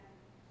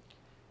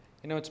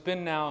It's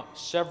been now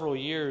several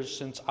years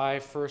since I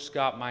first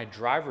got my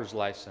driver's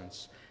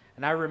license.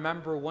 And I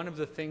remember one of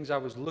the things I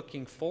was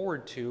looking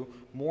forward to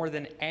more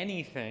than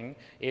anything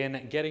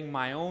in getting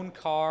my own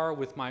car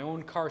with my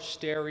own car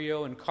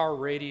stereo and car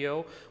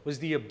radio was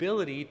the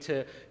ability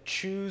to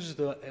choose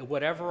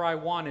whatever I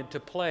wanted to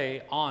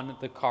play on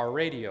the car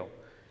radio.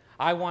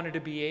 I wanted to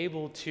be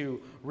able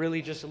to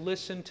really just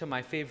listen to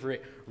my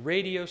favorite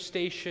radio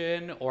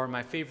station or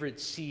my favorite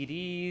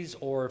CDs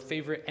or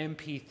favorite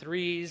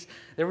MP3s.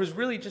 There was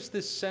really just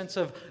this sense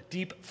of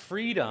deep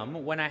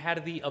freedom when I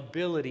had the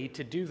ability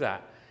to do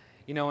that.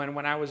 And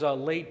when I was a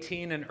late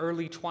teen and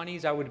early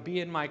 20s, I would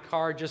be in my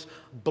car just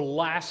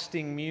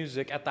blasting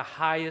music at the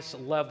highest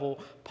level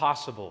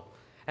possible.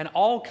 And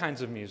all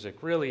kinds of music,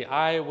 really.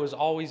 I was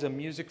always a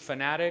music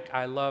fanatic.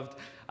 I loved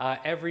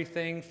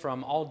everything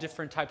from all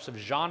different types of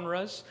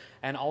genres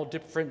and all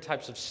different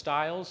types of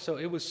styles. So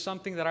it was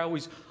something that I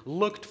always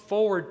looked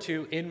forward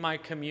to in my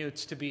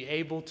commutes, to be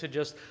able to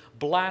just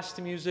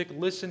blast music,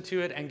 listen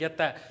to it, and get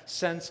that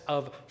sense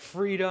of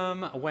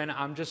freedom when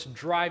I'm just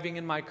driving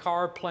in my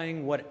car,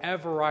 playing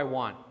whatever I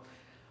want.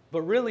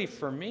 But really,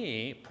 for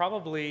me,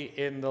 probably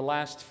in the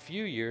last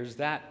few years,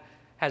 that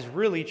has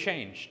really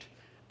changed.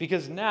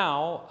 Because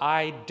now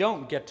I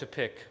don't get to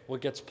pick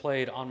what gets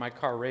played on my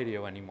car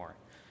radio anymore.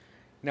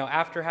 Now,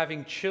 after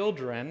having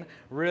children,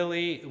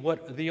 really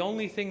the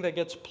only thing that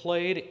gets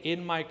played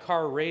in my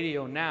car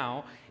radio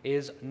now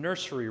is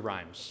nursery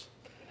rhymes.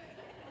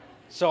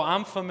 So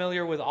I'm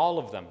familiar with all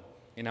of them.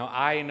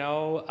 I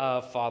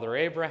know Father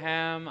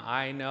Abraham.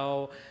 I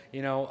know,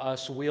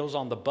 us Wheels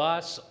on the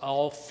Bus,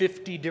 all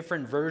 50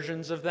 different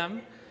versions of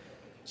them.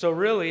 So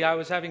really, I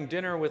was having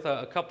dinner with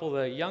a couple of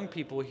the young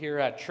people here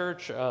at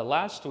church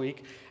last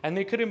week, and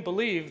they couldn't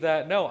believe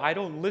that, no, I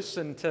don't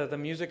listen to the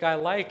music I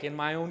like in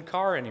my own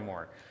car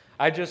anymore.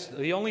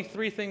 The only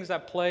three things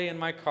that play in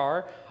my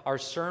car are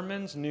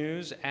sermons,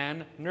 news,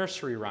 and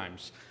nursery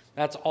rhymes.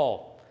 That's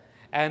all.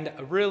 And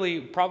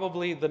really,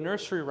 probably the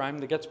nursery rhyme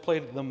that gets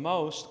played the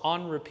most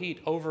on repeat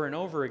over and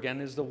over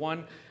again is the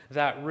one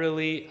that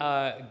really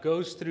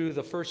goes through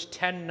the first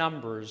 10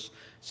 numbers.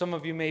 Some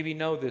of you maybe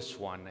know this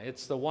one.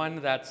 It's the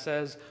one that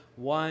says,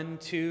 1,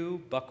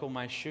 2, buckle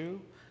my shoe.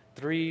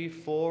 3,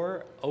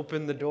 4,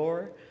 open the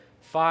door.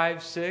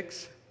 5,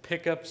 6,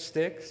 pick up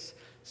sticks.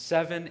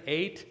 7,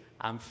 8,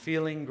 I'm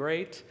feeling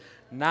great.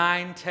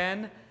 9,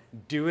 10,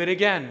 do it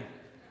again.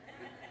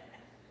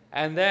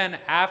 And then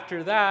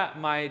after that,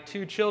 my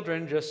two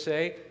children just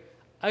say,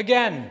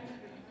 again.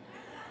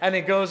 And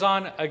it goes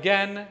on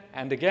again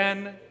and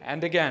again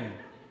and again,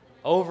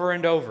 over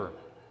and over.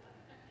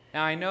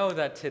 Now, I know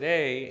that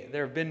today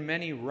there have been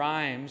many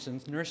rhymes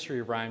and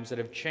nursery rhymes that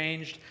have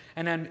changed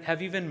and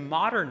have even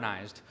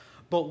modernized.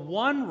 But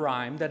one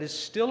rhyme that is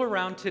still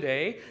around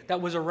today, that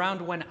was around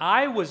when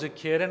I was a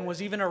kid and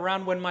was even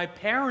around when my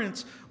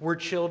parents were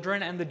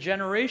children and the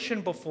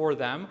generation before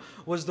them,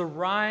 was the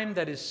rhyme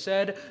that is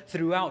said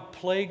throughout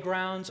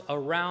playgrounds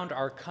around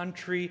our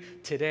country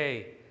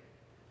today.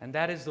 And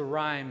that is the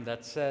rhyme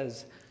that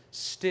says,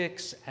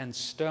 sticks and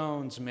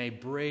stones may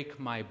break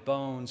my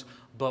bones,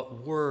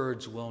 but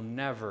words will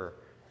never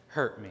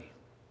hurt me.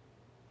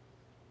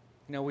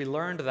 We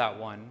learned that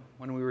one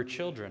when we were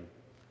children.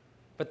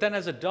 But then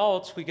as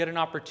adults, we get an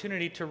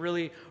opportunity to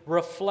really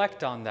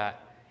reflect on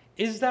that.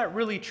 Is that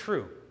really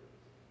true?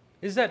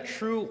 Is that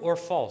true or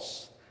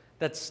false?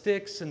 That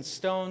sticks and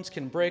stones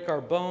can break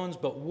our bones,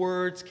 but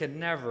words can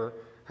never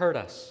hurt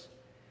us.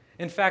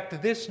 In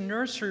fact, this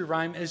nursery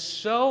rhyme is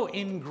so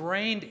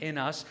ingrained in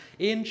us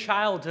in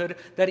childhood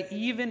that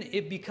even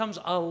it becomes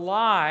a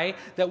lie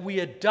that we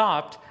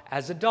adopt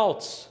as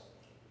adults.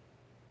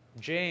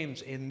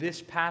 James, in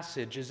this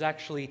passage, is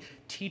actually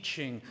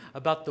teaching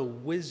about the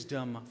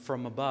wisdom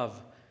from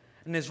above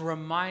and is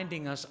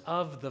reminding us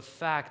of the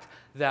fact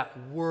that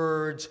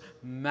words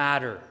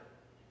matter.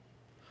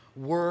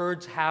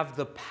 Words have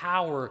the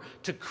power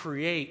to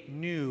create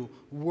new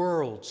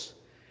worlds.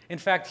 In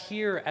fact,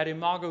 here at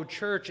Imago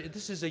Church,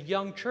 this is a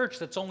young church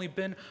that's only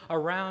been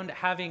around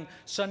having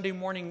Sunday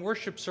morning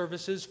worship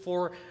services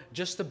for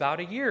just about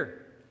a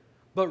year.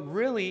 But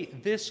really,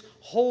 this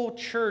whole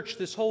church,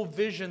 this whole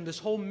vision, this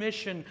whole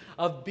mission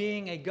of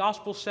being a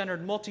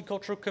gospel-centered,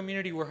 multicultural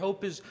community where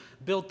hope is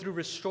built through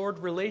restored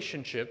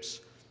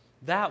relationships,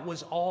 that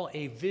was all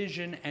a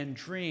vision and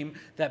dream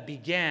that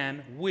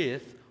began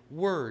with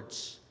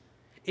words.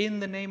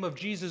 In the name of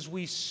Jesus,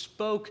 we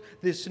spoke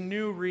this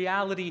new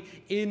reality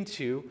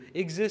into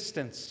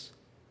existence.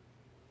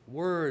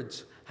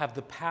 Words have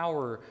the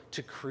power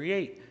to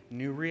create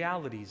new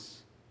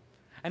realities.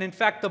 And in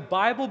fact, the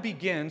Bible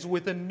begins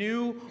with a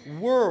new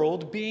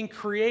world being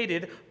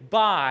created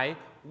by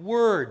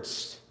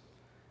words.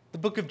 The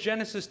book of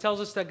Genesis tells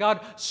us that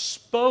God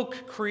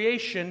spoke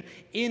creation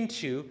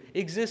into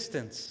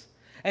existence.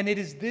 And it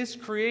is this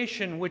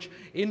creation which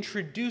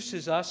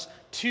introduces us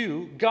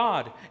to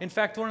God. In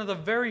fact, one of the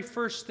very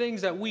first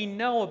things that we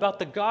know about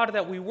the God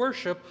that we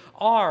worship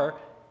are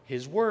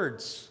His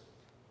words.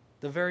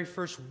 The very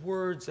first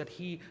words that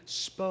He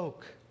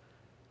spoke.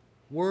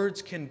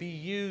 Words can be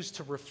used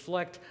to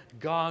reflect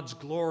God's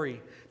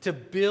glory, to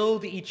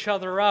build each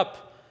other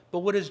up. But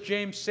what does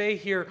James say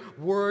here?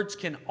 Words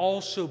can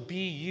also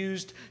be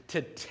used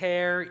to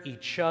tear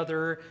each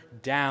other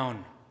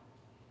down.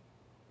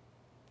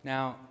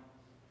 Now,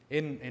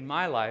 in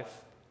my life,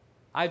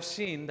 I've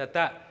seen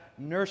that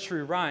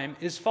nursery rhyme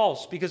is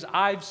false because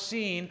I've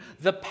seen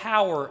the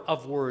power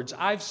of words.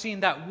 I've seen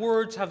that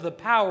words have the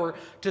power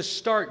to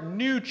start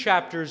new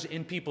chapters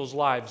in people's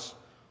lives.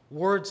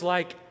 Words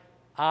like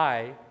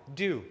I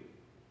do.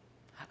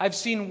 I've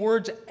seen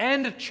words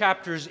end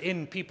chapters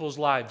in people's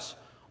lives.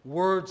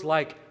 Words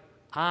like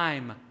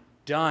I'm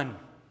done.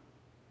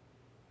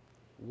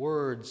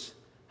 Words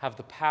have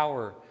the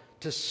power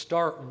to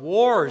start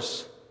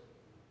wars,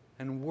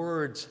 and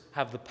words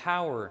have the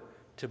power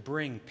to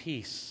bring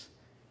peace.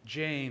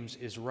 James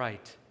is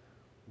right.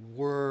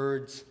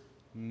 Words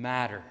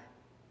matter.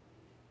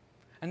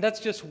 And that's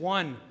just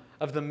one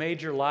of the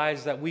major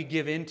lies that we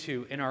give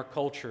into in our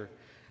culture.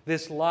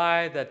 This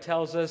lie that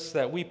tells us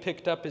that we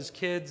picked up as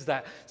kids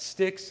that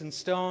sticks and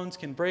stones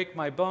can break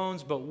my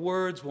bones, but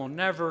words will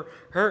never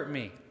hurt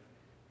me.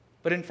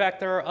 But in fact,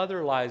 there are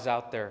other lies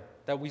out there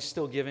that we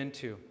still give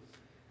into.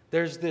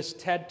 There's this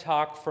TED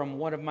Talk from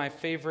one of my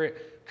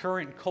favorite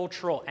current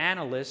cultural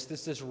analysts.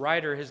 This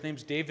writer, his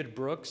name's David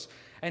Brooks,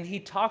 and he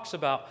talks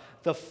about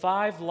the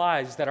 5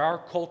 lies that our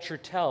culture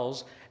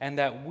tells and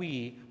that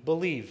we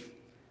believe.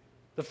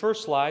 The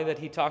first lie that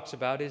he talks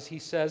about is he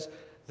says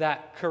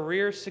that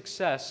career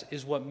success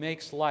is what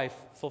makes life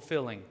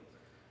fulfilling,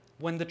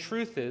 when the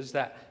truth is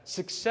that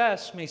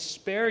success may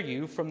spare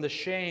you from the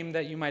shame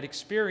that you might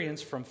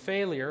experience from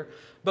failure,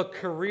 but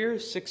career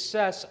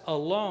success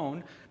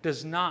alone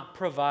does not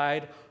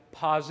provide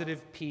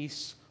positive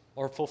peace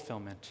or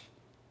fulfillment.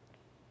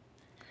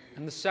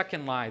 And the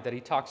second lie that he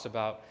talks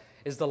about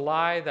is the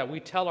lie that we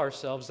tell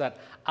ourselves that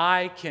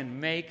I can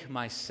make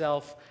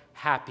myself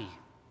happy.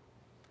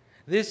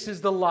 This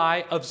is the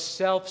lie of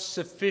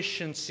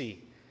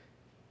self-sufficiency.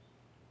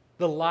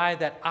 The lie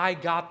that I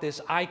got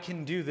this, I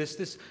can do this.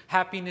 This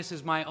happiness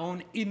is my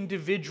own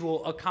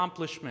individual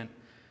accomplishment.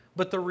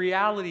 But the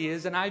reality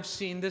is, and I've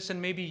seen this,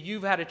 and maybe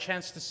you've had a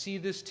chance to see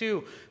this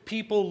too,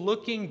 people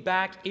looking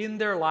back in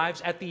their lives,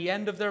 at the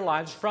end of their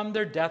lives, from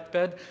their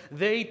deathbed,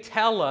 they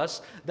tell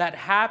us that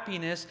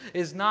happiness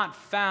is not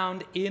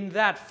found in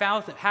that.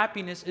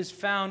 Happiness is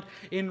found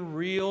in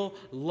real,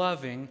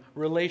 loving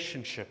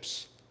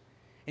relationships,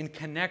 in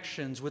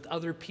connections with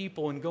other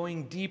people, and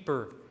going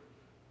deeper.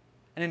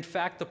 And in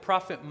fact, the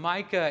prophet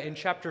Micah in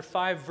chapter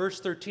 5, verse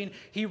 13,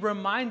 he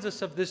reminds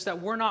us of this,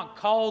 that we're not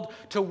called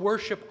to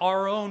worship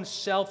our own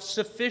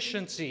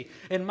self-sufficiency.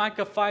 In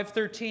Micah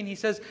 5:13, he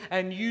says,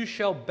 "And you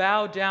shall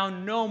bow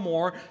down no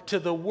more to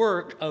the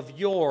work of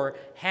your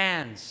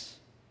hands."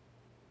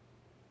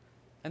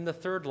 And the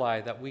third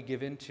lie that we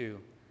give into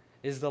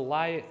is the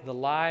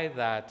lie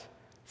that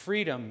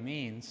freedom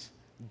means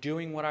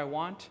doing what I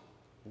want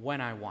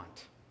when I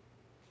want.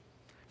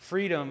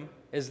 Freedom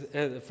is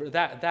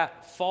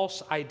that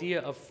false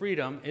idea of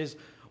freedom is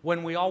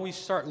when we always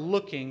start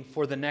looking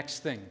for the next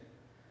thing.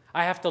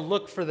 I have to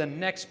look for the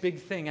next big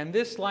thing. And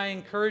this lie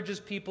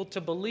encourages people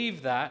to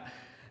believe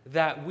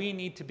that we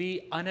need to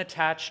be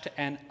unattached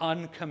and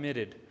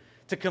uncommitted,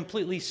 to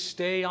completely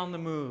stay on the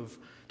move,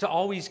 to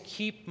always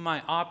keep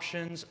my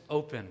options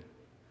open.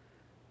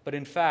 But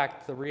in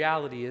fact, the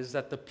reality is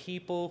that the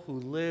people who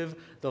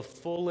live the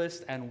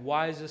fullest and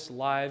wisest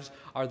lives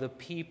are the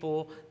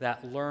people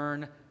that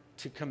learn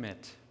to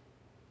commit,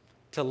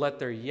 to let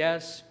their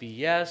yes be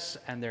yes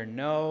and their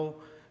no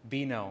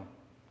be no.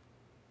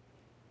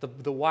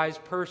 The wise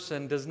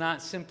person does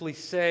not simply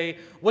say,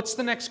 what's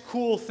the next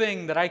cool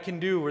thing that I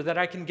can do or that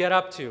I can get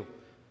up to?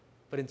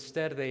 But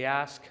instead they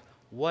ask,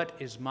 what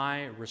is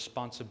my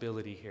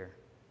responsibility here?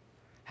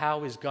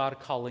 How is God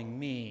calling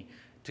me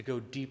to go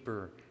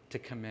deeper, to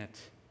commit?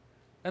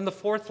 And the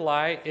fourth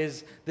lie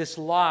is this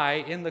lie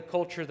in the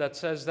culture that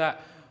says that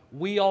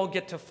we all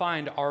get to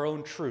find our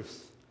own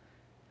truth.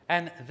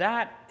 And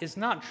that is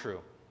not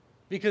true,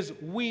 because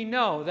we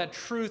know that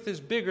truth is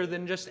bigger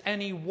than just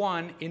any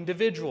one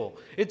individual.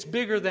 It's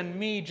bigger than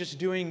me just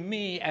doing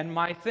me and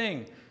my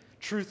thing.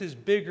 Truth is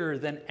bigger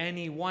than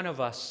any one of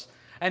us.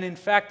 And in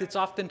fact, it's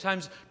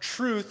oftentimes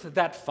truth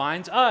that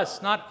finds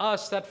us, not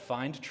us that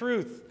find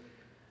truth.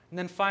 And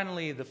then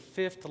finally, the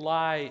fifth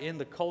lie in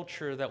the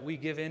culture that we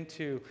give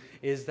into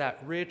is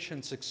that rich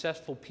and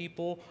successful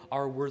people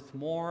are worth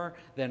more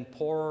than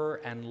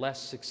poorer and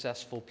less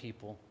successful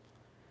people.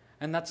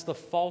 And that's the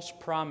false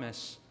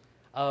promise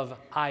of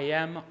I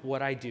am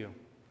what I do,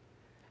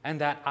 and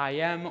that I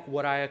am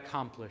what I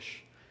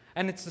accomplish.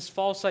 And it's this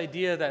false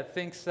idea that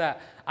thinks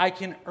that I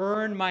can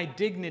earn my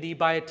dignity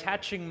by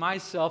attaching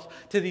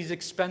myself to these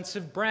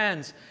expensive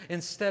brands,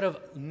 instead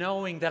of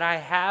knowing that I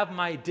have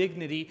my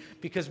dignity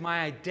because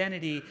my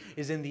identity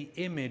is in the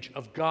image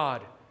of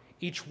God.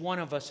 Each one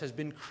of us has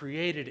been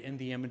created in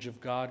the image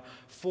of God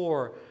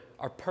for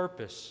our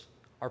purpose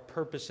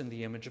in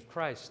the image of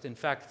Christ. In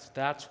fact,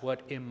 that's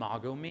what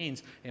imago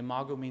means.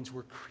 Imago means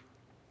we're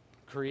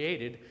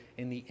created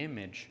in the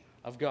image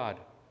of God.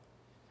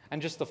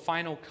 And just the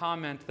final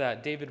comment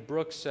that David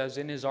Brooks says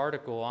in his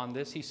article on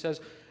this, he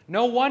says,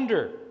 "No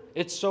wonder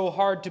it's so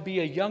hard to be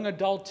a young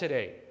adult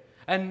today.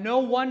 And no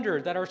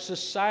wonder that our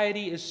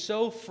society is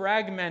so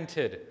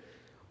fragmented,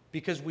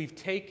 because we've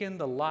taken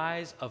the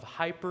lies of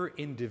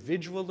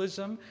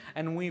hyper-individualism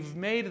and we've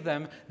made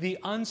them the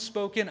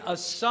unspoken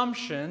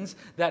assumptions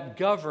that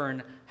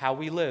govern how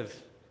we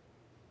live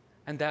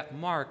and that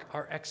mark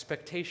our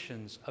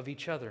expectations of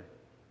each other."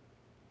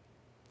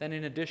 Then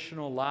an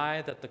additional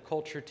lie that the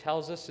culture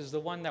tells us is the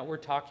one that we're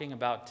talking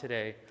about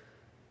today.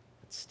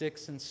 That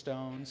sticks and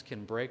stones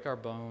can break our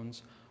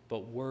bones,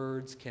 but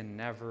words can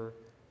never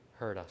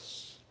hurt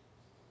us.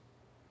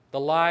 The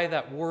lie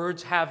that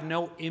words have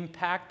no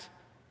impact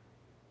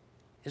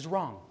is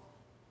wrong.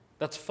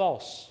 That's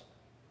false.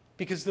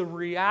 Because the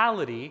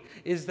reality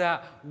is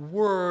that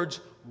words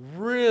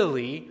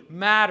really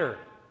matter.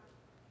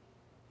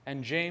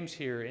 And James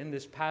here in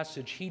this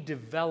passage, he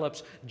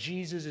develops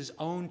Jesus'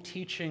 own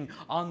teaching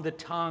on the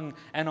tongue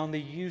and on the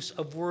use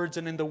of words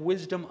and in the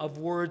wisdom of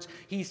words.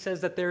 He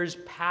says that there is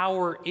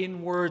power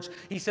in words.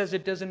 He says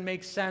it doesn't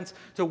make sense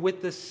to,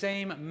 with the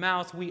same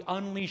mouth, we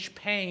unleash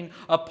pain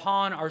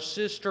upon our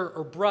sister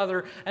or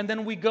brother, and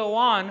then we go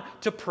on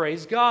to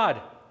praise God.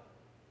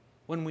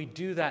 When we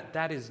do that,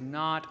 that is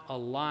not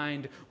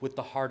aligned with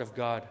the heart of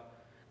God.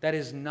 That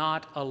is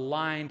not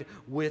aligned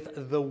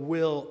with the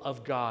will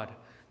of God.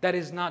 That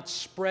is not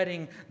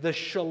spreading the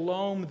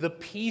shalom, the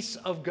peace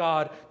of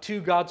God to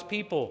God's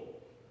people.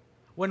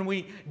 When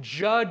we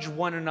judge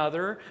one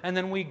another and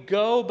then we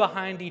go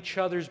behind each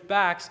other's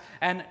backs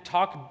and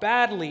talk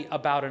badly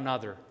about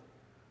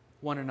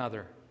one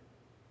another,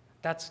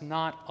 that's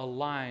not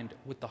aligned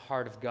with the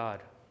heart of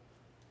God.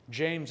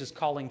 James is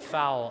calling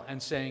foul and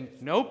saying,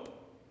 nope,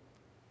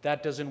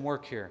 that doesn't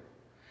work here.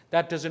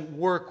 That doesn't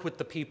work with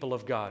the people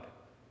of God.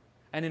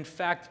 And in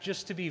fact,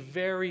 just to be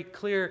very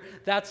clear,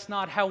 that's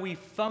not how we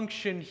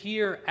function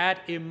here at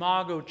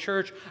Imago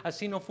Church.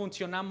 Así no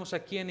funcionamos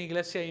aquí en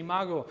Iglesia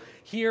Imago.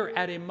 Here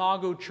at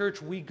Imago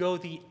Church, we go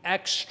the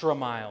extra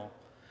mile.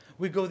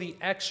 We go the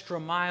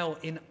extra mile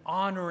in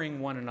honoring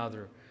one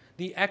another,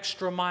 the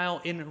extra mile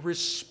in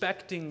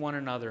respecting one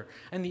another,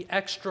 and the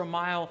extra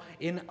mile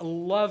in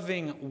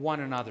loving one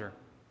another.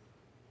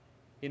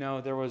 You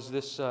know, there was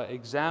this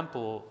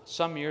example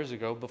some years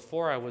ago,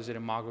 before I was at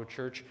Imago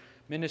Church,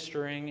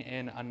 ministering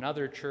in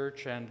another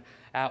church, and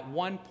at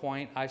one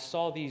point I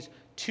saw these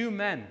two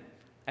men,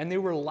 and they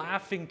were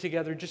laughing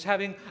together, just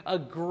having a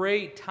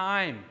great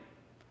time.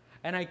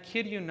 And I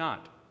kid you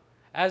not,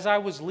 as I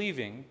was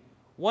leaving,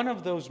 one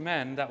of those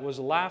men that was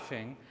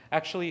laughing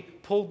actually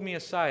pulled me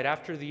aside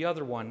after the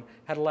other one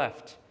had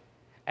left.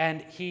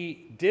 And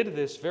he did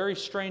this very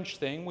strange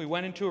thing. We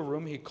went into a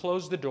room, he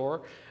closed the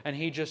door, and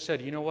he just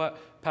said, "You know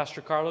what,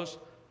 Pastor Carlos,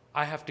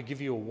 I have to give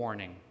you a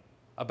warning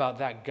about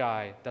that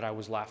guy that I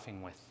was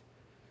laughing with.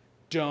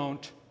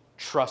 Don't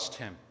trust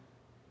him."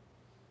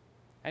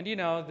 And you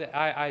know,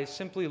 I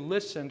simply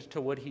listened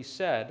to what he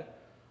said,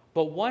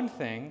 but one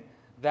thing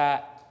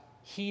that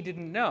he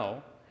didn't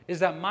know is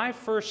that my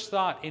first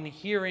thought in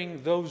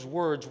hearing those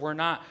words were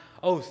not,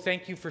 "Oh,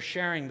 thank you for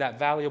sharing that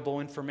valuable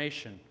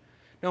information."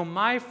 No,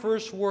 my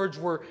first words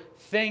were,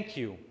 "Thank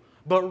you,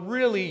 but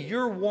really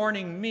you're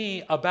warning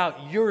me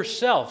about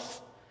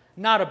yourself,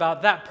 not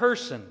about that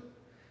person.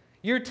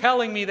 You're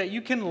telling me that you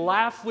can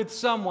laugh with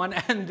someone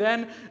and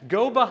then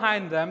go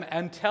behind them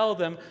and tell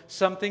them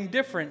something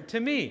different to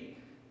me."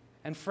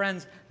 And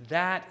friends,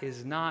 that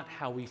is not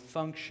how we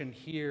function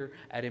here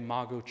at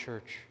Imago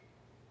Church.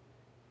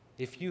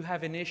 If you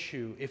have an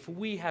issue, if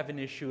we have an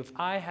issue, if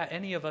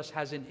any of us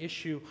has an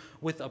issue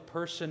with a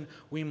person,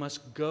 we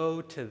must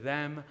go to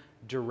them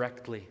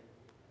directly.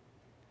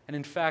 And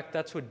in fact,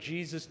 that's what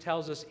Jesus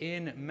tells us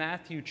in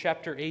Matthew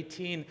chapter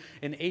 18.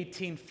 In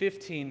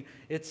 18:15,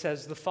 it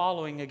says the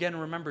following. Again,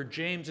 remember,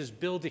 James is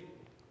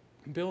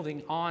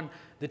building on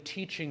the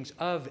teachings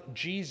of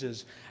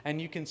Jesus. And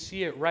you can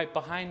see it right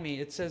behind me.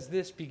 It says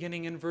this,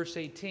 beginning in verse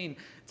 18.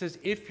 It says,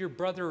 "If your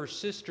brother or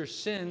sister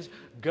sins,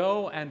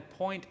 go and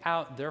point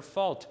out their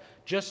fault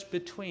just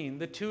between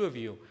the two of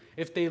you.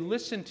 If they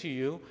listen to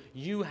you,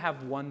 you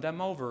have won them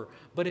over.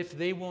 But if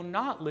they will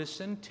not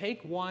listen,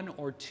 take one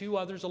or two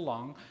others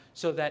along,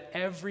 so that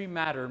every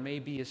matter may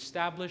be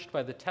established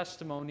by the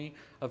testimony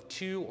of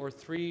 2 or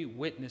 3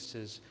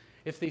 witnesses.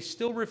 If they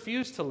still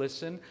refuse to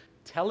listen,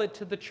 tell it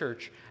to the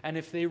church. And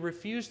if they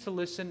refuse to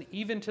listen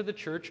even to the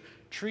church,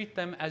 treat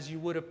them as you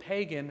would a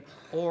pagan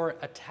or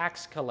a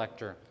tax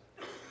collector."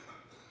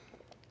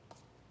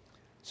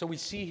 So we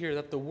see here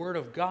that the Word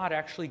of God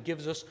actually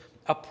gives us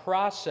a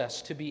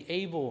process to be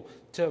able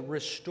to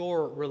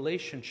restore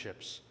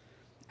relationships.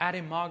 At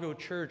Imago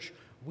Church,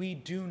 we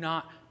do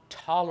not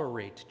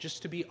tolerate,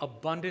 just to be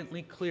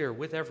abundantly clear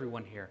with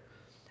everyone here,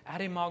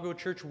 at Imago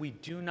Church, we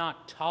do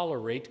not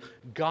tolerate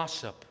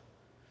gossip,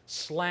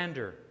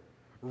 slander,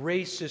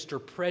 racist or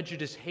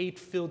prejudice,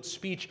 hate-filled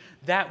speech.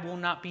 That will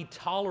not be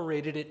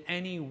tolerated in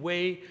any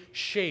way,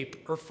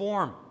 shape, or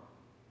form.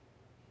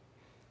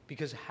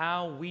 Because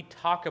how we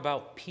talk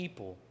about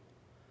people,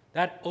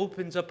 That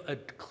opens up a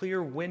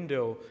clear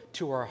window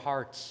to our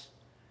hearts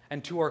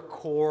and to our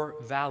core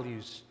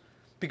values,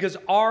 because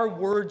our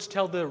words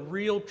tell the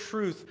real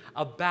truth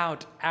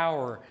about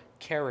our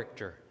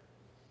character.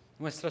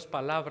 Nuestras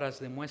palabras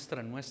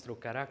demuestran nuestro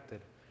carácter.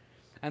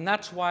 And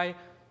that's why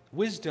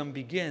wisdom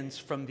begins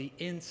from the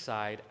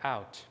inside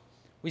out.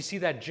 We see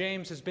that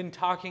James has been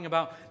talking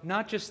about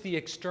not just the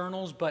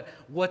externals, but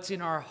what's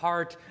in our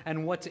heart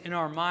and what's in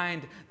our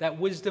mind. That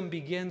wisdom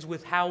begins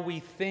with how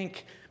we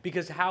think,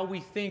 because how we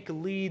think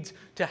leads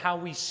to how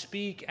we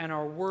speak, and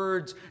our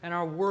words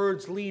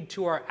lead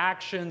to our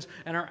actions,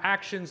 and our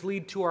actions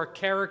lead to our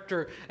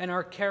character, and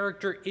our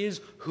character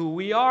is who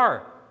we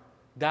are.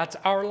 That's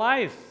our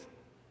life.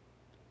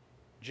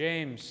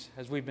 James,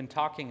 as we've been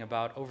talking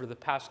about over the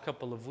past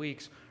couple of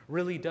weeks,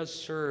 really does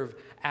serve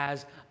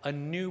as a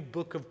new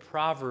book of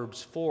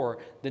Proverbs for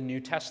the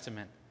New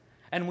Testament.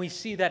 And we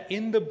see that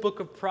in the book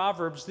of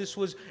Proverbs, this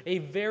was a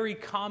very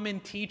common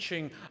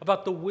teaching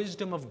about the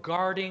wisdom of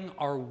guarding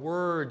our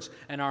words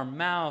and our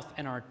mouth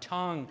and our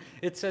tongue.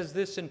 It says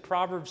this in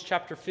Proverbs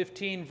chapter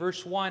 15,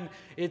 verse 1.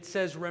 It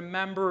says,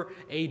 "Remember,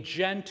 a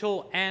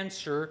gentle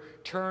answer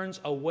turns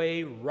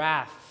away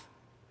wrath,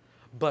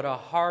 but a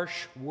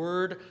harsh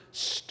word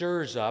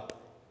stirs up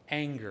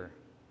anger."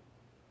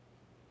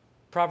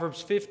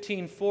 Proverbs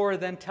 15:4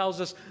 then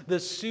tells us, "The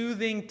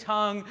soothing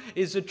tongue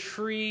is a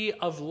tree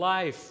of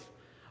life,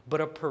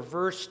 but a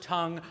perverse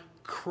tongue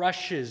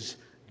crushes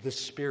the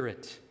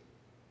spirit."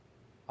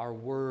 Our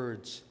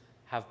words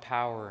have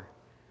power.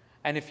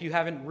 And if you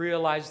haven't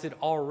realized it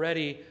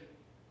already,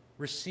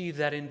 receive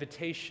that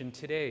invitation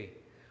today.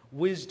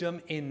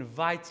 Wisdom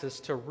invites us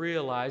to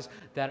realize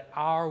that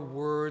our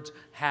words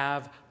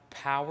have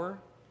power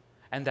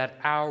and that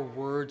our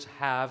words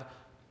have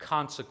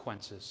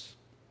consequences.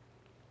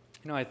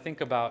 I think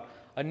about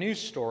a news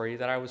story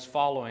that I was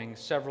following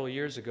several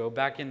years ago,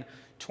 back in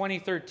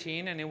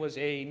 2013, and it was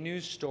a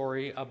news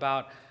story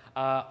about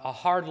a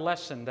hard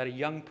lesson that a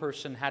young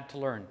person had to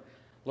learn,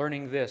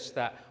 learning this,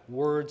 that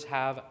words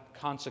have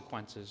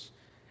consequences.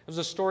 It was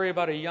a story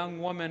about a young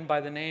woman by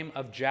the name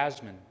of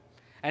Jasmine.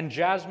 And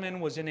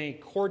Jasmine was in a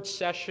court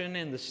session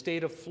in the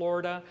state of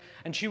Florida,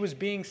 and she was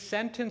being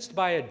sentenced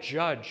by a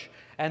judge.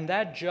 And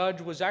that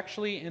judge was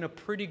actually in a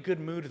pretty good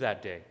mood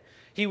that day.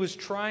 He was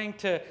trying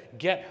to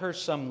get her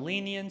some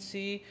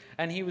leniency,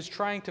 and he was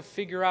trying to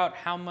figure out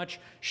how much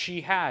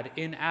she had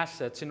in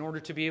assets in order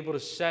to be able to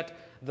set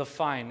the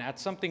fine at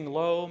something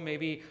low,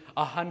 maybe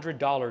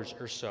 $100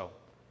 or so.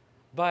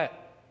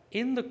 But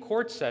in the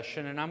court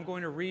session, and I'm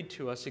going to read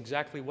to us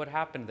exactly what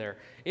happened there.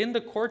 In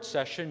the court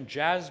session,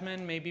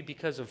 Jasmine, maybe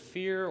because of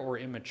fear or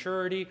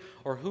immaturity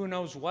or who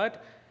knows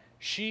what,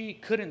 she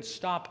couldn't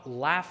stop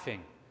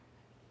laughing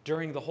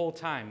during the whole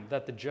time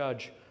that the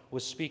judge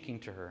was speaking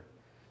to her.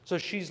 So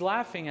she's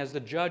laughing as the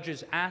judge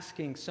is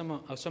asking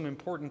some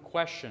important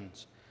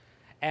questions.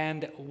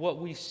 And what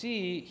we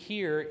see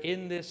here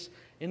in this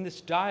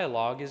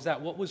dialogue is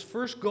that what was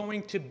first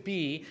going to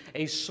be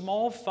a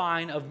small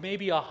fine of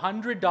maybe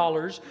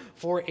 $100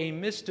 for a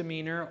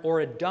misdemeanor or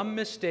a dumb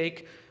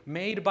mistake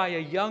made by a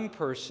young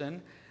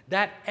person,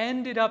 that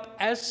ended up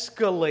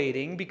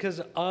escalating because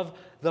of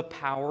the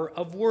power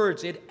of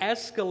words. It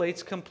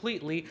escalates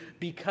completely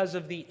because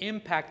of the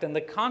impact and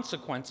the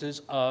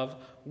consequences of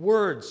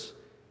words.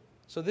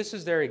 So this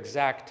is their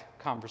exact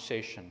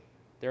conversation.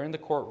 They're in the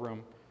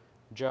courtroom,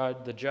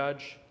 the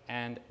judge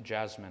and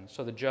Jasmine.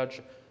 So the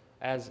judge,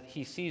 as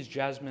he sees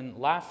Jasmine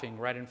laughing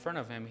right in front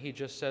of him, he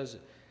just says,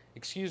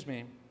 "Excuse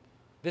me,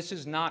 this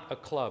is not a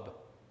club.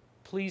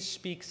 Please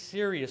speak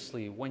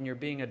seriously when you're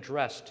being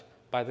addressed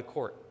by the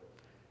court."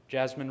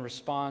 Jasmine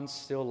responds,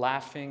 still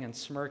laughing and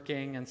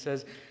smirking, and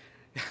says,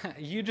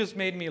 "You just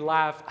made me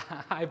laugh.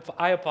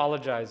 I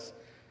apologize."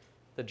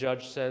 The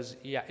judge says,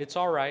 "Yeah, it's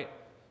all right.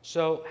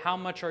 So how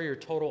much are your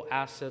total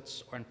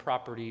assets and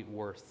property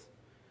worth?"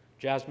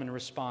 Jasmine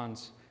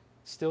responds,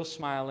 still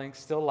smiling,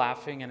 still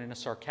laughing, and in a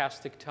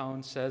sarcastic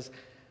tone says,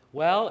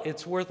 "Well,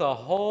 it's worth a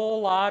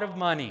whole lot of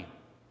money."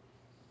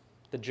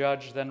 The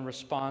judge then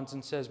responds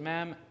and says,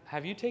 "Ma'am,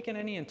 have you taken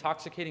any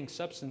intoxicating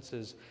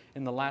substances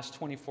in the last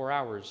 24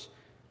 hours?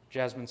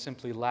 Jasmine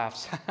simply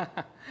laughs.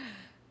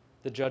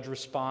 The judge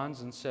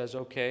responds and says,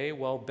 "Okay,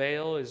 well,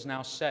 bail is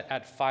now set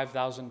at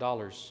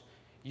 $5,000.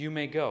 You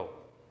may go.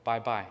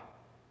 Bye-bye."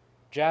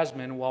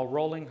 Jasmine, while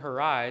rolling her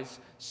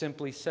eyes,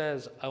 simply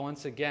says,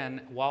 once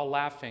again, while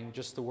laughing,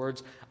 just the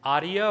words,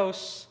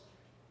 "Adios."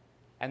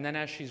 And then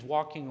as she's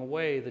walking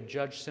away, the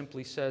judge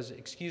simply says,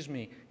 "Excuse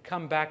me,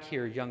 come back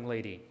here, young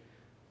lady.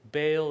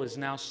 Bail is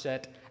now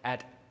set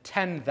at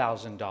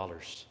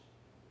 $10,000.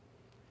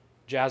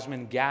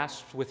 Jasmine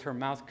gasps with her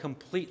mouth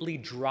completely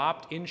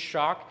dropped in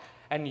shock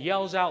and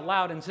yells out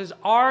loud and says,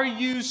 "Are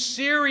you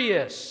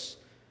serious?"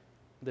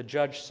 The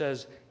judge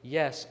says,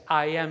 "Yes,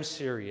 I am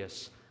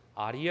serious.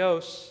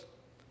 Adios."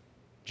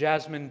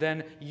 Jasmine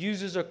then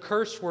uses a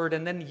curse word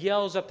and then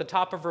yells at the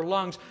top of her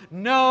lungs,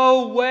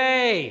 "No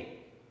way!"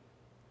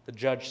 The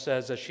judge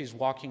says as she's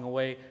walking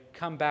away,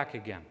 "Come back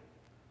again."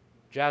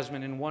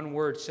 Jasmine, in one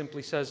word,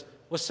 simply says,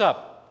 "What's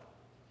up?"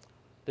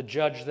 The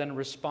judge then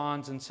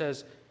responds and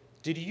says,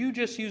 "Did you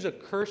just use a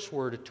curse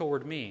word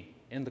toward me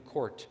in the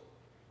court?"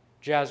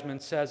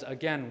 Jasmine says,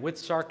 again with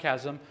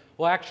sarcasm,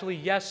 "Well, actually,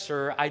 yes,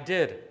 sir, I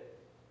did."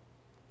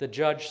 The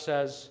judge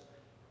says,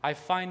 "I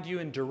find you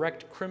in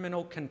direct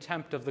criminal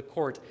contempt of the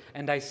court,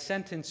 and I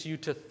sentence you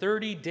to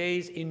 30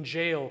 days in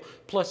jail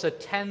plus a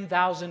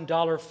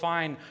 $10,000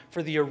 fine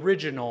for the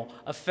original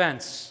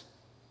offense."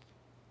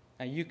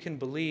 Now, you can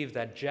believe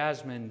that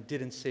Jasmine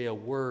didn't say a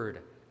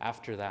word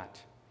after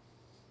that.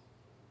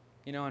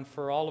 And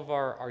for all of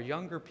our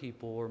younger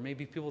people, or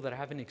maybe people that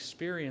haven't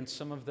experienced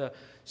some of the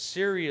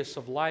seriousness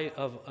of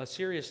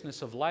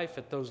life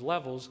at those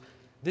levels,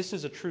 this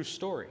is a true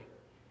story.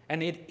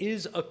 And it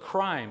is a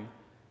crime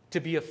to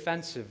be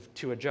offensive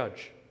to a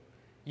judge.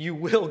 You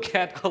will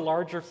get a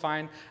larger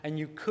fine, and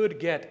you could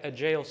get a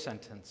jail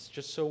sentence,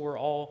 just so we're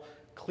all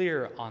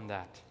clear on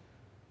that.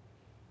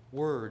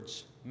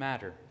 Words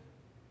matter.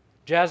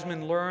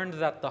 Jasmine learned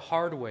that the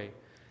hard way.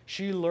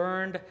 She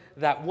learned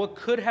that what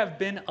could have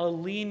been a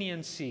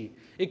leniency,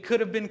 it could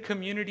have been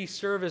community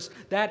service,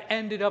 that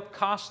ended up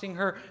costing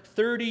her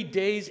 30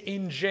 days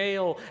in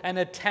jail and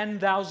a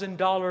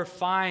 $10,000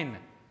 fine.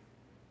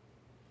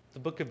 The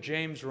book of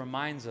James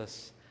reminds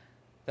us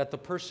that the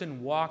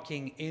person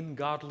walking in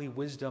godly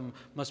wisdom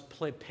must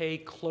pay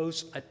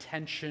close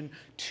attention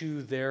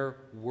to their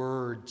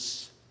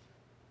words,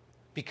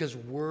 because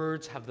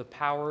words have the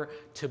power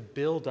to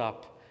build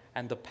up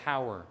and the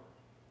power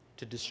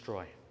to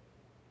destroy.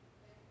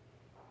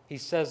 He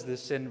says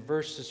this in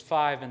verses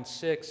 5 and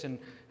 6 in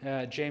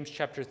James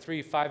chapter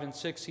 3, 5 and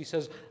 6. He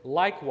says,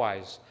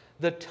 "Likewise,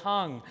 the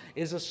tongue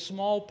is a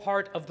small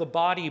part of the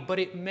body, but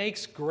it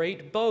makes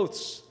great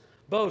boasts.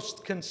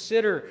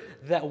 Consider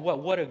that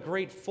what a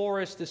great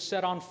forest is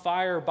set on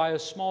fire by a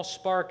small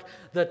spark.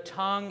 The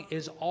tongue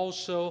is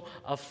also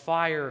a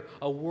fire,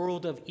 a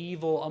world of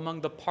evil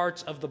among the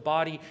parts of the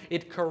body.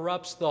 It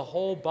corrupts the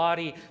whole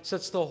body,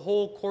 sets the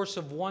whole course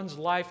of one's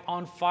life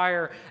on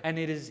fire, and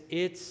it is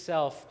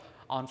itself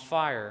on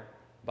fire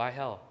by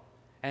hell.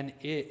 And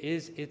it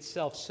is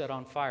itself set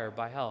on fire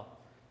by hell."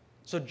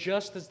 So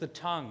just as the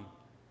tongue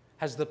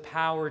has the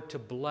power to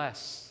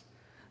bless,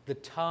 the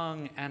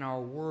tongue and our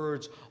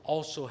words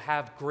also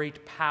have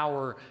great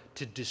power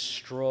to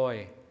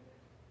destroy.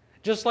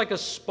 Just like a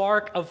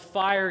spark of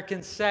fire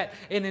can set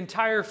an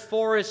entire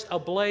forest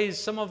ablaze.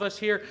 Some of us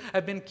here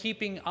have been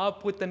keeping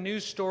up with the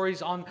news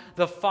stories on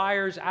the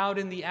fires out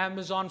in the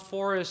Amazon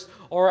forest.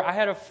 Or I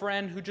had a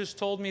friend who just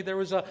told me there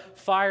was a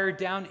fire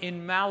down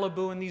in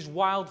Malibu, and these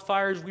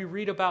wildfires we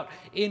read about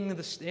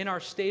in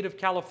our state of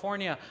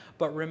California.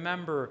 But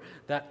remember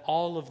that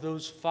all of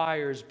those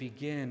fires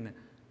begin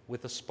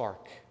with a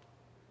spark.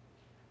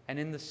 And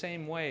in the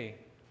same way,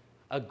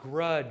 a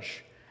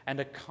grudge and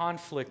a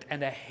conflict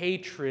and a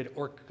hatred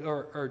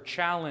or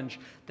challenge,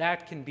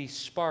 that can be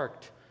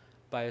sparked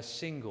by a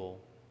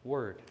single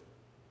word.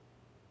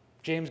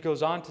 James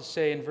goes on to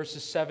say in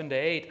verses 7 to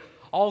 8,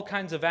 "All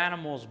kinds of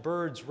animals,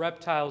 birds,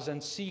 reptiles,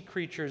 and sea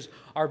creatures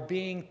are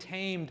being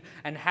tamed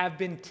and have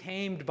been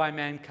tamed by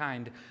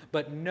mankind,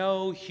 but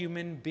no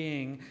human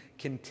being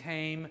can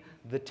tame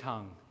the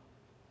tongue.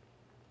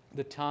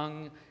 The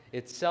tongue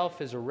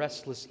itself is a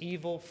restless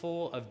evil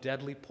full of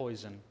deadly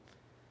poison.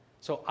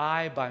 So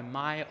I, by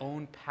my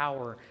own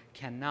power,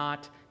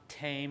 cannot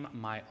tame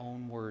my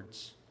own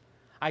words.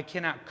 I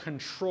cannot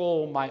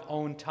control my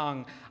own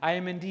tongue. I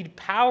am indeed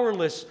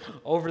powerless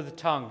over the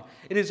tongue.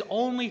 It is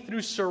only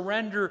through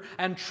surrender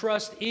and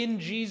trust in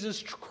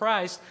Jesus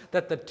Christ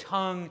that the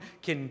tongue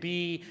can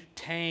be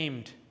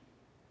tamed.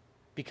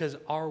 Because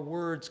our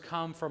words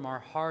come from our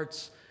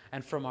hearts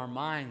and from our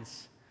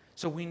minds.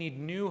 So we need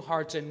new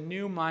hearts and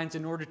new minds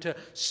in order to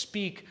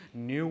speak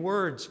new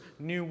words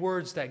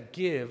that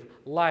give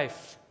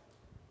life.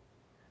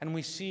 And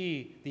we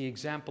see the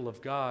example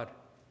of God,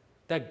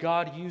 that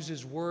God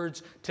uses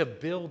words to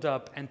build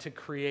up and to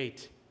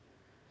create.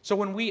 So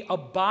when we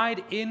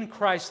abide in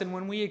Christ and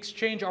when we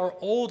exchange our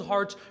old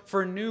hearts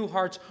for new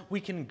hearts,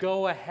 we can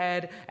go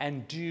ahead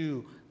and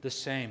do the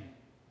same.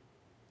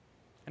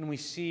 And we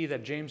see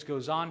that James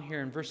goes on here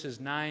in verses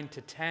 9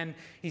 to 10.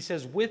 He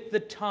says, "With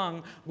the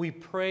tongue we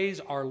praise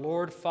our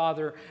Lord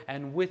Father,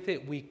 and with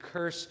it we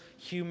curse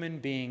human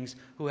beings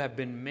who have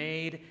been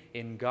made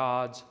in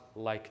God's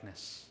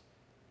likeness."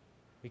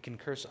 We can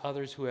curse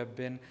others who have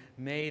been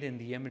made in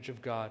the image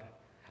of God.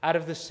 Out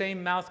of the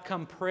same mouth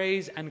come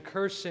praise and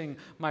cursing.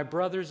 My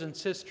brothers and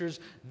sisters,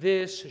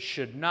 this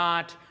should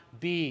not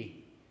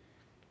be.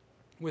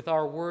 With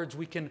our words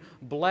we can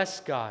bless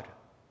God.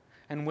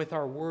 And with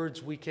our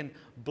words, we can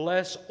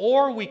bless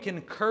or we can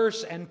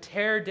curse and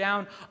tear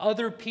down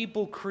other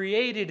people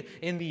created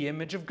in the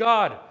image of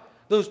God.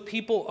 Those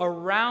people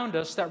around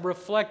us that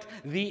reflect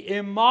the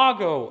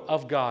imago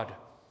of God.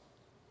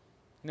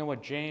 You know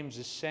what James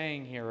is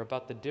saying here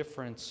about the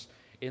difference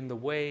in the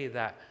way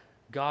that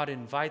God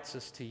invites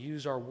us to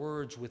use our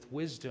words with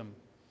wisdom.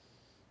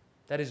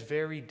 That is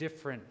very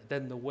different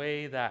than the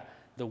way that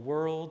the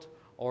world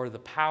or the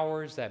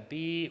powers that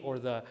be, or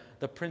the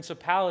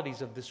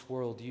principalities of this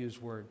world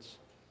use words.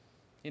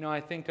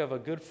 I think of a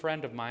good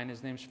friend of mine,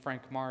 his name's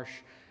Frank Marsh,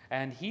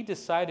 and he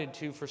decided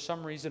to, for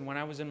some reason, when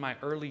I was in my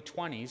early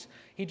 20s,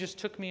 he just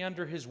took me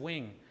under his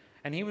wing.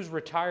 And he was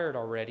retired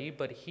already,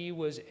 but he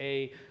was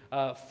a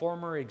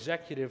former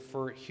executive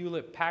for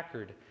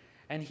Hewlett-Packard.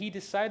 And he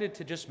decided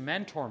to just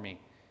mentor me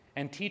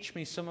and teach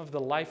me some of the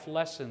life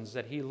lessons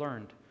that he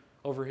learned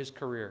over his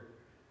career.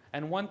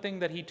 And one thing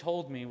that he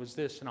told me was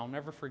this, and I'll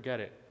never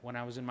forget it, when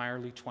I was in my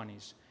early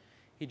 20s.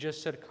 He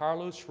just said,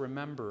 Carlos,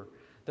 remember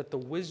that the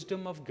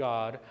wisdom of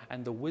God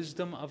and the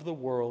wisdom of the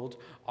world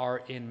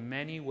are in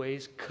many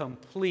ways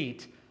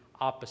complete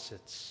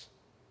opposites.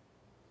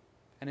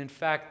 And in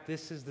fact,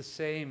 this is the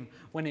same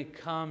when it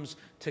comes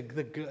to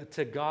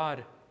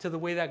God, to the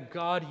way that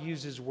God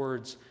uses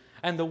words,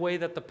 and the way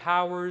that the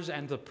powers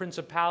and the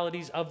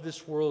principalities of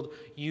this world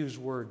use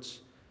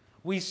words.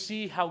 We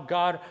see how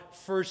God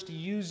first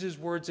uses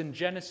words in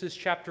Genesis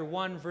chapter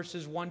 1,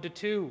 verses 1 to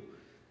 2.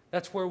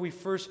 That's where we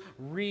first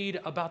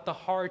read about the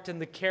heart and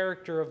the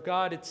character of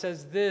God. It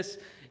says this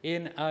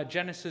in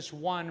Genesis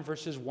 1,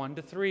 verses 1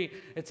 to 3.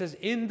 It says,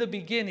 "In the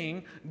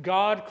beginning,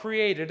 God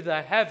created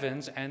the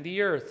heavens and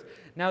the earth.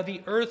 Now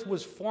the earth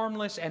was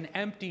formless and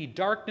empty.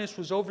 Darkness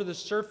was over the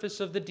surface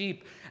of the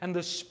deep, and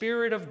the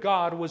Spirit of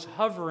God was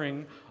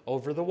hovering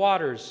over the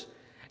waters.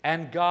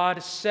 And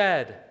God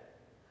said,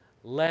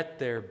 'Let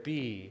there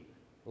be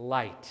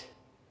light.'"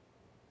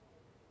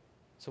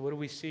 So what do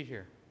we see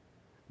here?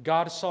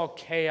 God saw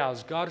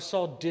chaos, God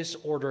saw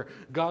disorder,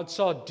 God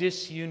saw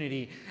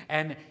disunity,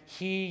 and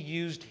He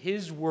used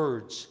His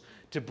words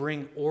to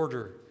bring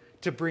order,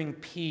 to bring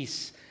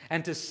peace,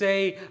 and to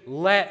say,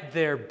 "Let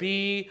there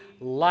be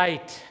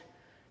light,"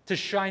 to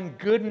shine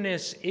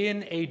goodness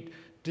in a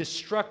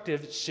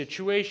destructive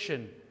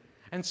situation.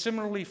 And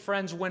similarly,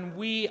 friends, when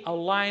we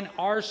align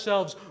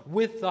ourselves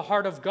with the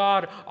heart of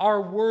God,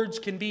 our words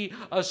can be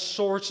a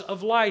source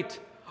of light.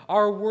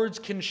 Our words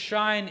can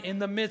shine in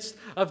the midst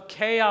of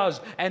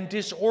chaos and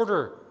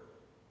disorder.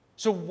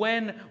 So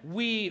when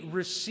we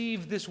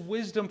receive this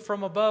wisdom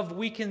from above,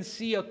 we can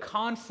see a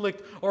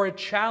conflict or a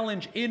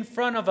challenge in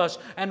front of us.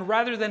 And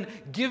rather than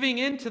giving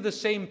into the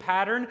same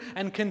pattern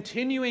and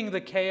continuing the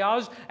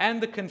chaos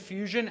and the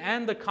confusion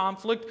and the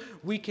conflict,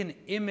 we can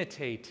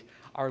imitate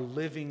our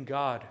living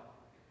God.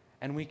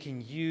 And we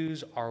can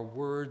use our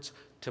words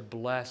to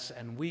bless.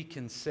 And we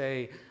can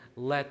say,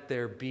 "Let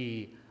there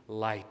be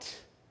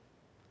light."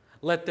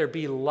 Let there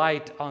be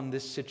light on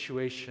this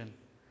situation.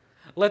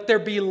 Let there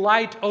be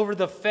light over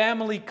the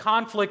family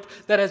conflict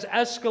that has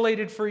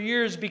escalated for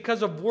years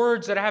because of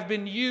words that have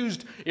been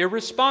used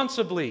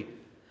irresponsibly.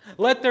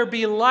 Let there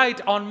be light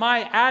on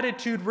my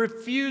attitude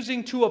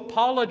refusing to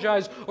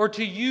apologize or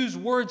to use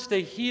words to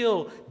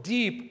heal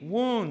deep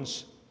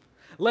wounds.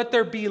 Let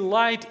there be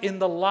light in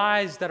the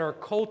lies that our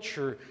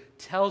culture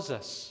tells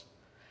us.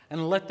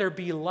 And let there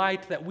be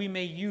light that we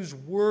may use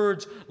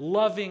words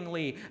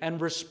lovingly and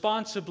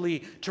responsibly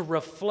to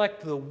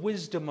reflect the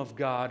wisdom of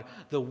God,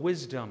 the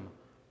wisdom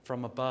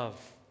from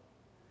above.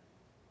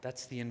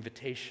 That's the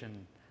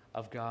invitation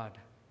of God.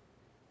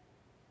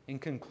 In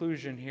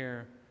conclusion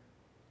here,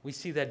 we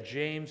see that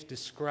James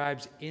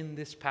describes in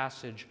this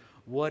passage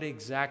what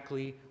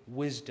exactly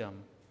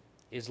wisdom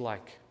is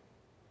like.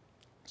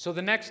 So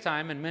the next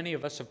time, and many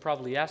of us have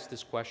probably asked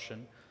this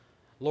question,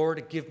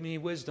 "Lord, give me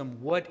wisdom."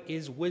 What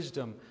is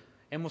wisdom?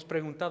 Hemos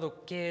preguntado,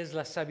 ¿qué es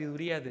la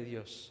sabiduría de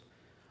Dios?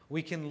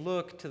 We can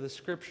look to the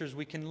scriptures,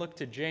 we can look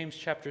to James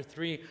chapter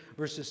 3,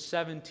 verses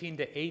 17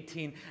 to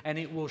 18, and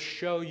it will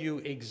show you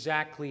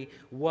exactly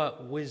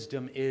what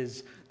wisdom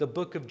is. The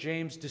book of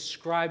James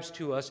describes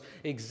to us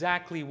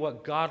exactly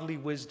what godly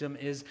wisdom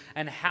is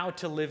and how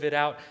to live it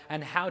out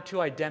and how to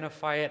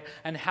identify it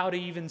and how to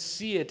even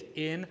see it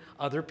in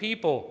other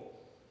people.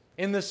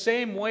 In the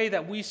same way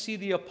that we see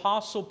the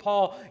Apostle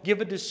Paul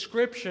give a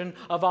description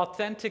of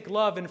authentic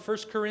love in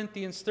 1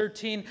 Corinthians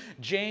 13,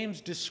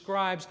 James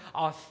describes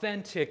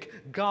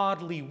authentic,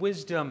 godly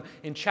wisdom.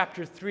 In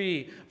chapter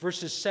 3,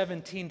 verses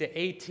 17 to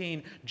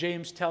 18,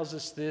 James tells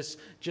us this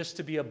just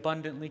to be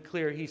abundantly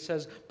clear. He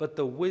says, "But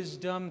the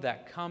wisdom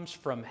that comes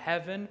from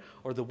heaven,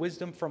 or the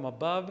wisdom from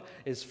above,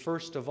 is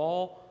first of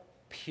all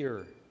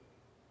pure,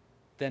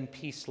 then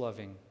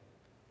peace-loving,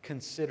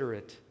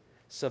 considerate,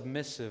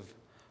 submissive,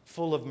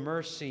 full of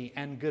mercy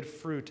and good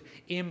fruit,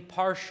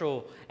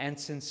 impartial and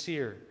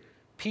sincere.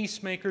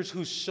 Peacemakers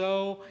who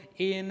sow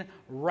in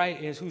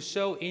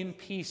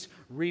peace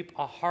reap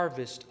a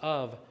harvest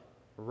of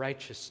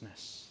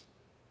righteousness."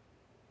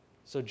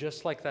 So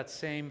just like that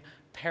same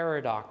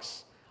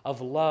paradox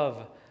of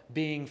love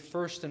being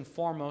first and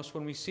foremost,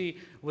 when we see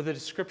with a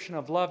description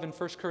of love in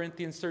 1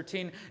 Corinthians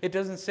 13, it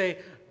doesn't say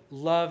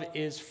love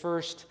is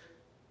first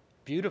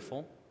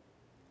beautiful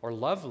or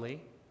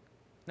lovely.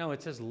 No,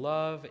 it says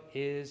love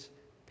is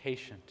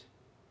patient.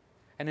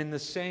 And in the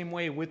same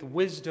way with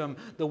wisdom,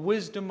 the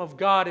wisdom of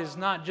God is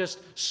not just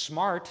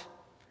smart,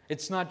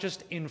 it's not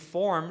just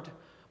informed,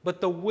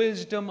 but the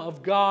wisdom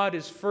of God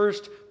is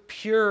first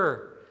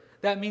pure.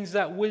 That means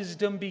that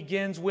wisdom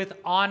begins with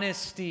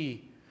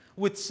honesty,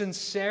 with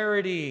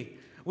sincerity,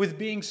 with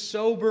being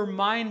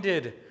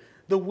sober-minded.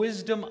 The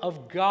wisdom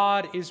of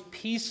God is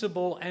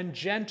peaceable and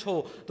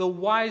gentle. The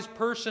wise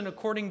person,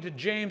 according to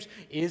James,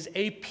 is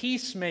a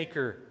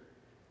peacemaker.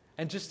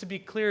 And just to be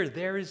clear,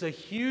 there is a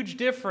huge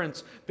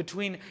difference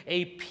between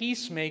a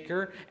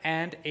peacemaker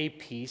and a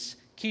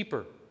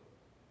peacekeeper.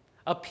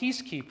 A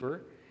peacekeeper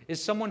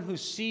is someone who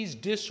sees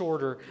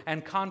disorder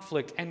and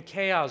conflict and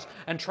chaos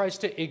and tries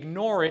to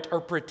ignore it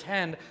or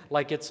pretend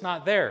like it's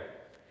not there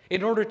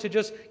in order to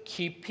just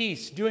keep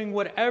peace, doing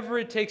whatever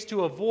it takes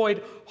to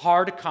avoid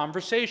hard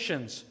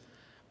conversations.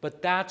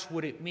 But that's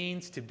what it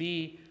means to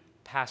be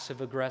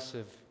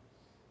passive-aggressive.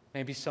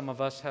 Maybe some of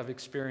us have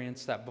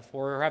experienced that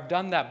before or have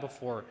done that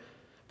before.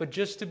 But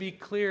just to be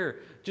clear,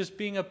 just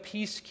being a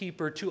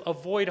peacekeeper, to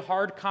avoid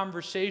hard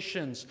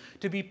conversations,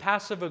 to be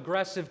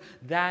passive-aggressive,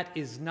 that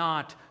is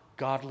not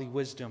godly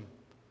wisdom.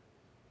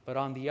 But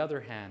on the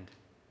other hand,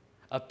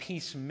 a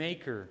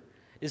peacemaker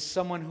is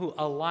someone who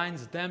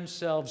aligns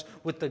themselves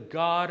with the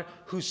God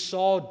who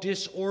saw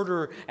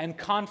disorder and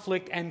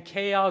conflict and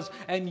chaos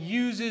and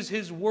uses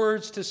His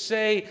words to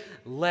say,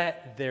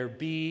 "Let there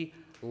be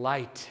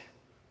light.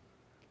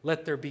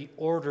 Let there be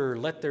order.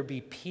 Let there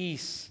be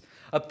peace."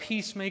 A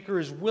peacemaker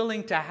is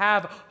willing to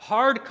have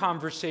hard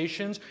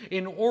conversations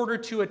in order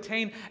to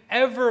attain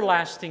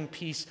everlasting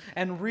peace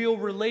and real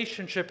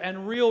relationship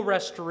and real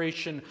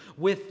restoration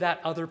with that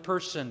other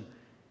person.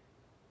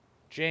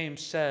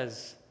 James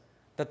says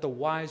that the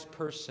wise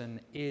person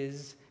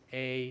is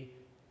a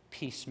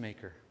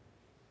peacemaker.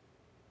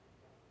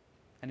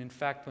 And in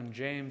fact, when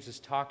James is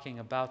talking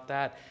about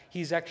that,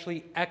 he's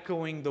actually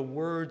echoing the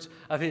words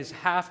of his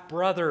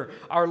half-brother,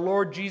 our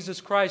Lord Jesus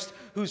Christ,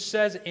 who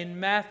says in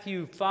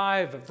Matthew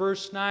 5,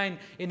 verse 9,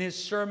 in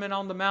his Sermon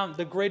on the Mount,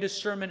 the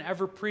greatest sermon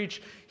ever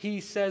preached,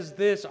 he says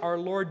this, our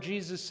Lord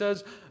Jesus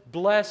says,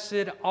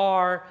 "Blessed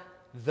are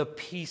the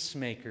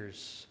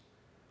peacemakers,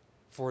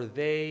 for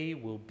they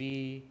will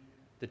be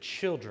the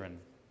children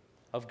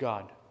of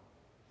God."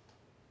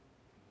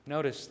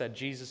 Notice that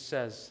Jesus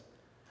says,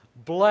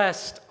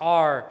 "Blessed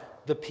are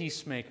the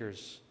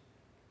peacemakers."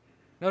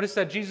 Notice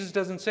that Jesus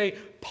doesn't say,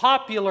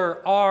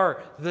 "Popular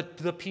are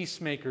the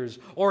peacemakers,"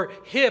 or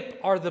 "hip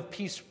are the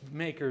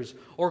peacemakers,"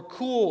 or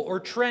 "cool" or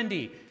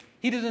 "trendy."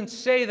 He doesn't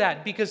say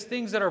that because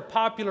things that are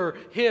popular,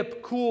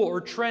 hip, cool,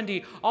 or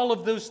trendy, all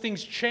of those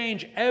things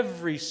change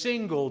every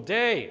single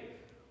day.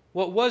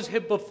 What was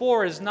hip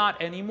before is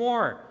not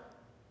anymore.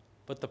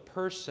 But the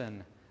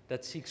person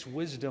that seeks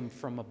wisdom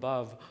from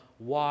above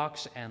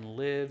walks and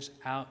lives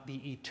out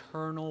the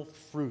eternal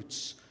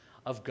fruits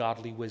of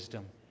godly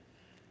wisdom.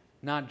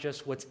 Not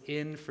just what's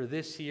in for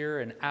this year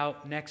and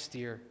out next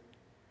year.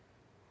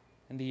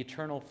 And the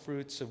eternal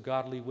fruits of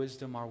godly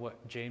wisdom are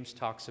what James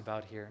talks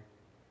about here.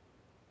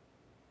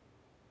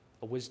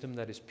 A wisdom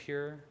that is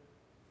pure,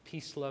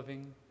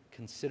 peace-loving,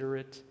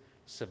 considerate,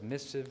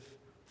 submissive,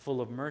 full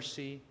of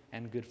mercy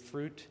and good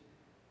fruit,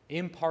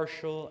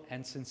 impartial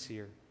and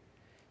sincere.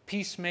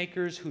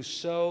 Peacemakers who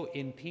sow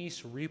in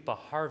peace reap a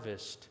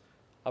harvest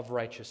of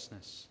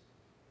righteousness.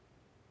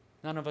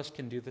 None of us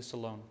can do this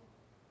alone.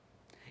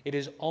 It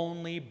is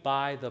only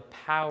by the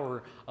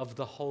power of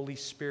the Holy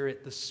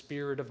Spirit, the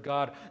Spirit of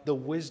God, the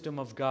wisdom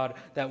of God,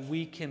 that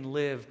we can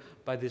live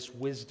by this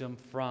wisdom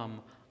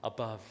from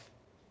above.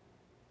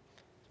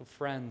 So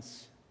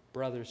friends,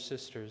 brothers,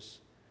 sisters,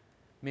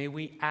 may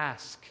we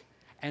ask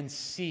and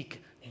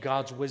seek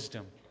God's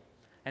wisdom.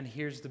 And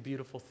here's the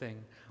beautiful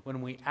thing. When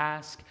we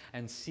ask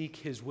and seek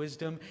His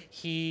wisdom,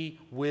 He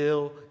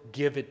will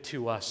give it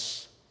to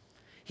us.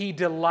 He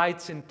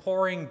delights in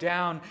pouring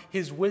down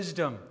His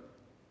wisdom.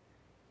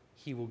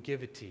 He will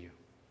give it to you.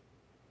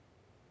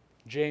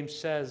 James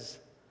says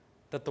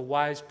that the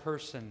wise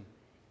person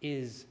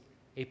is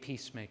a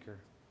peacemaker.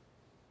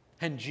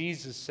 And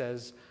Jesus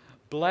says,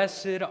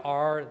 "Blessed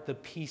are the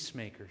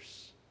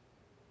peacemakers."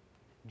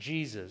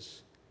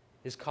 Jesus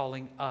is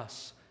calling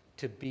us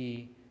to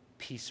be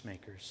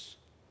peacemakers.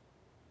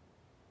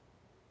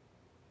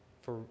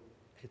 For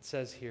it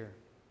says here,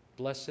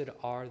 "Blessed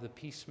are the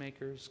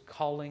peacemakers,"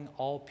 calling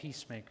all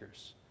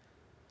peacemakers,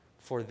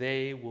 for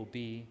they will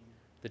be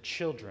the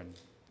children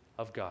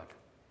of God.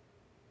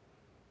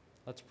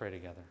 Let's pray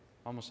together.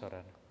 Vamos a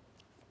orar.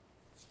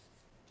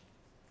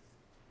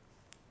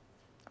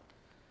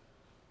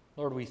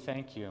 Lord, we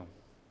thank you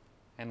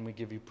and we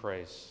give you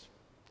praise.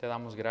 Te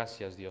damos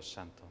gracias, Dios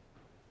Santo,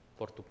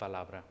 por tu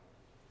palabra.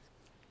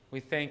 We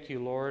thank you,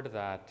 Lord,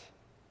 that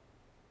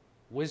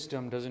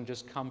wisdom doesn't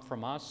just come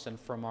from us and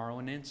from our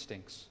own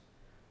instincts,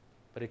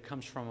 but it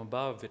comes from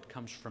above. It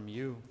comes from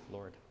you,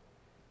 Lord.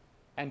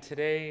 And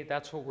today,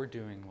 that's what we're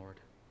doing, Lord.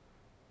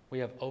 We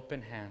have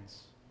open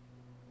hands.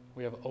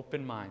 We have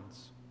open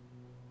minds.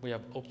 We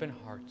have open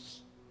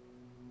hearts.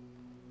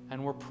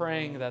 And we're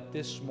praying that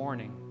this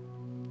morning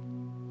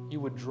you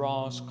would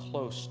draw us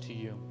close to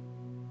you,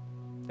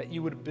 that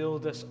you would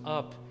build us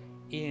up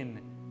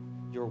in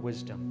your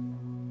wisdom.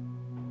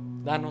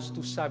 Danos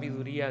tu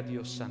sabiduría,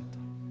 Dios Santo.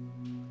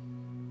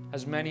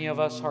 As many of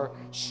us are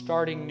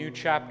starting new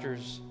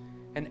chapters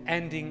and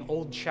ending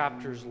old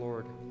chapters,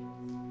 Lord,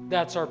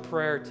 that's our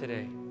prayer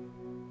today.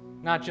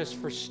 not just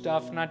for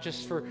stuff, not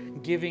just for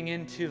giving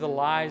into the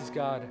lies,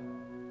 God,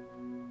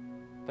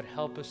 but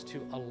help us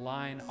to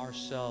align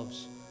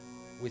ourselves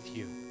with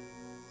you,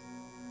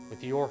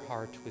 with your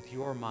heart, with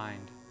your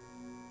mind,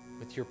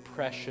 with your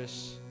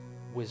precious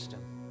wisdom.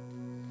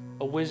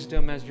 A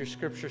wisdom, as your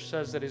scripture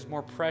says, that is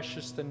more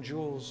precious than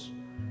jewels,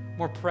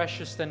 more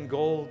precious than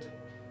gold.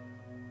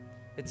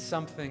 It's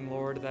something,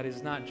 Lord, that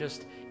is not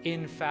just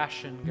in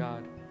fashion,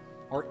 God,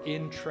 or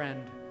in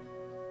trend,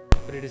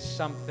 but it is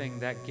something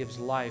that gives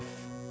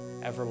life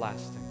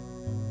everlasting.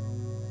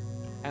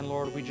 And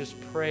Lord, we just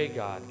pray,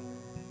 God,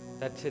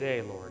 that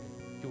today, Lord,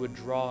 you would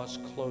draw us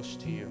close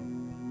to you.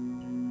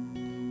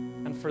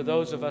 And for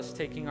those of us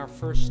taking our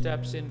first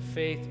steps in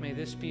faith, may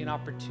this be an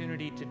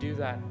opportunity to do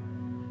that,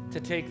 to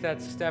take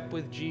that step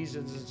with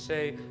Jesus and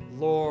say,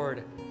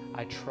 Lord,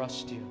 I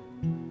trust you.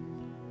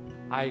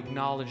 I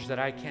acknowledge that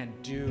I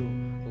can't do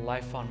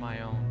life on my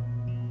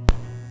own.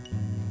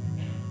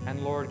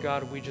 And Lord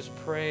God, we just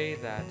pray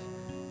that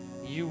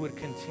you would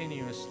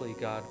continuously,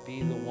 God,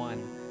 be the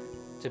one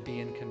to be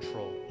in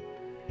control.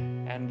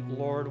 And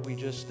Lord, we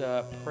just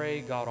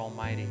pray, God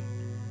Almighty,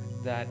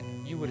 that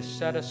you would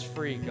set us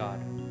free, God,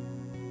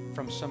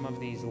 from some of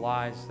these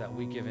lies that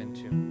we give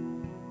into.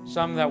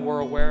 Some that we're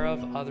aware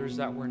of, others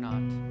that we're not.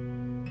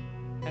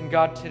 And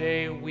God,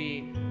 today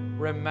we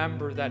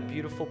remember that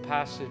beautiful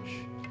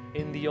passage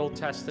in the Old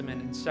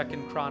Testament in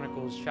 2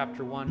 Chronicles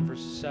chapter 1,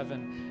 verses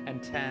 7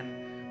 and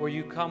 10, where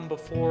you come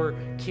before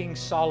King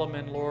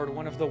Solomon, Lord,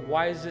 one of the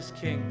wisest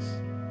kings,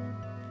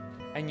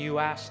 and you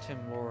asked him,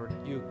 Lord,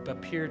 you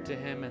appeared to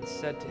him and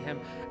said to him,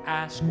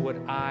 ask what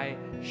I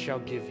shall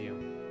give you.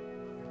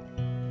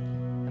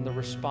 And the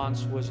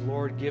response was,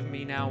 Lord, give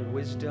me now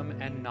wisdom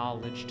and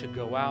knowledge to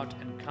go out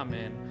and come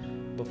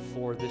in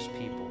before this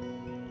people.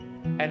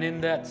 And in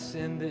the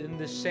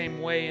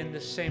same way, in the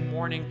same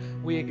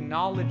morning, we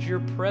acknowledge your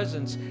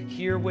presence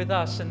here with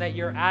us and that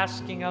you're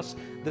asking us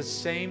the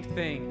same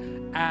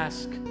thing.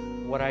 Ask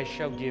what I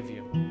shall give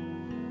you.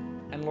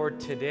 And Lord,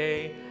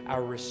 today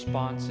our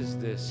response is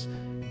this.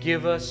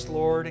 Give us,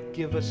 Lord,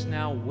 give us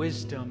now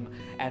wisdom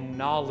and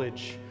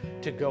knowledge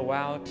to go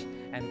out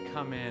and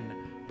come in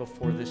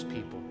before this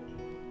people.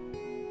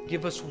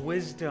 Give us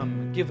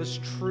wisdom, give us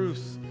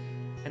truth,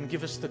 and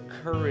give us the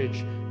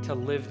courage to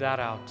live that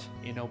out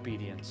in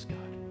obedience, God.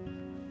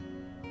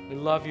 We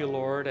love you,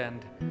 Lord,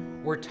 and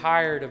we're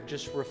tired of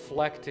just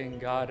reflecting,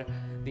 God,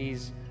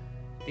 these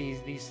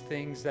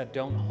things that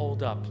don't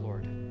hold up,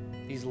 Lord,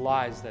 these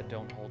lies that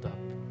don't hold up.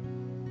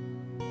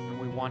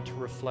 And we want to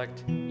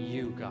reflect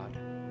you, God,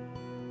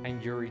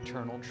 and your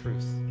eternal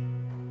truth,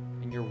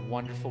 and your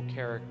wonderful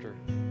character,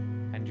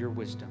 and your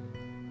wisdom.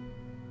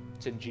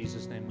 It's in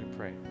Jesus' name we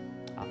pray.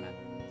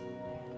 Amen.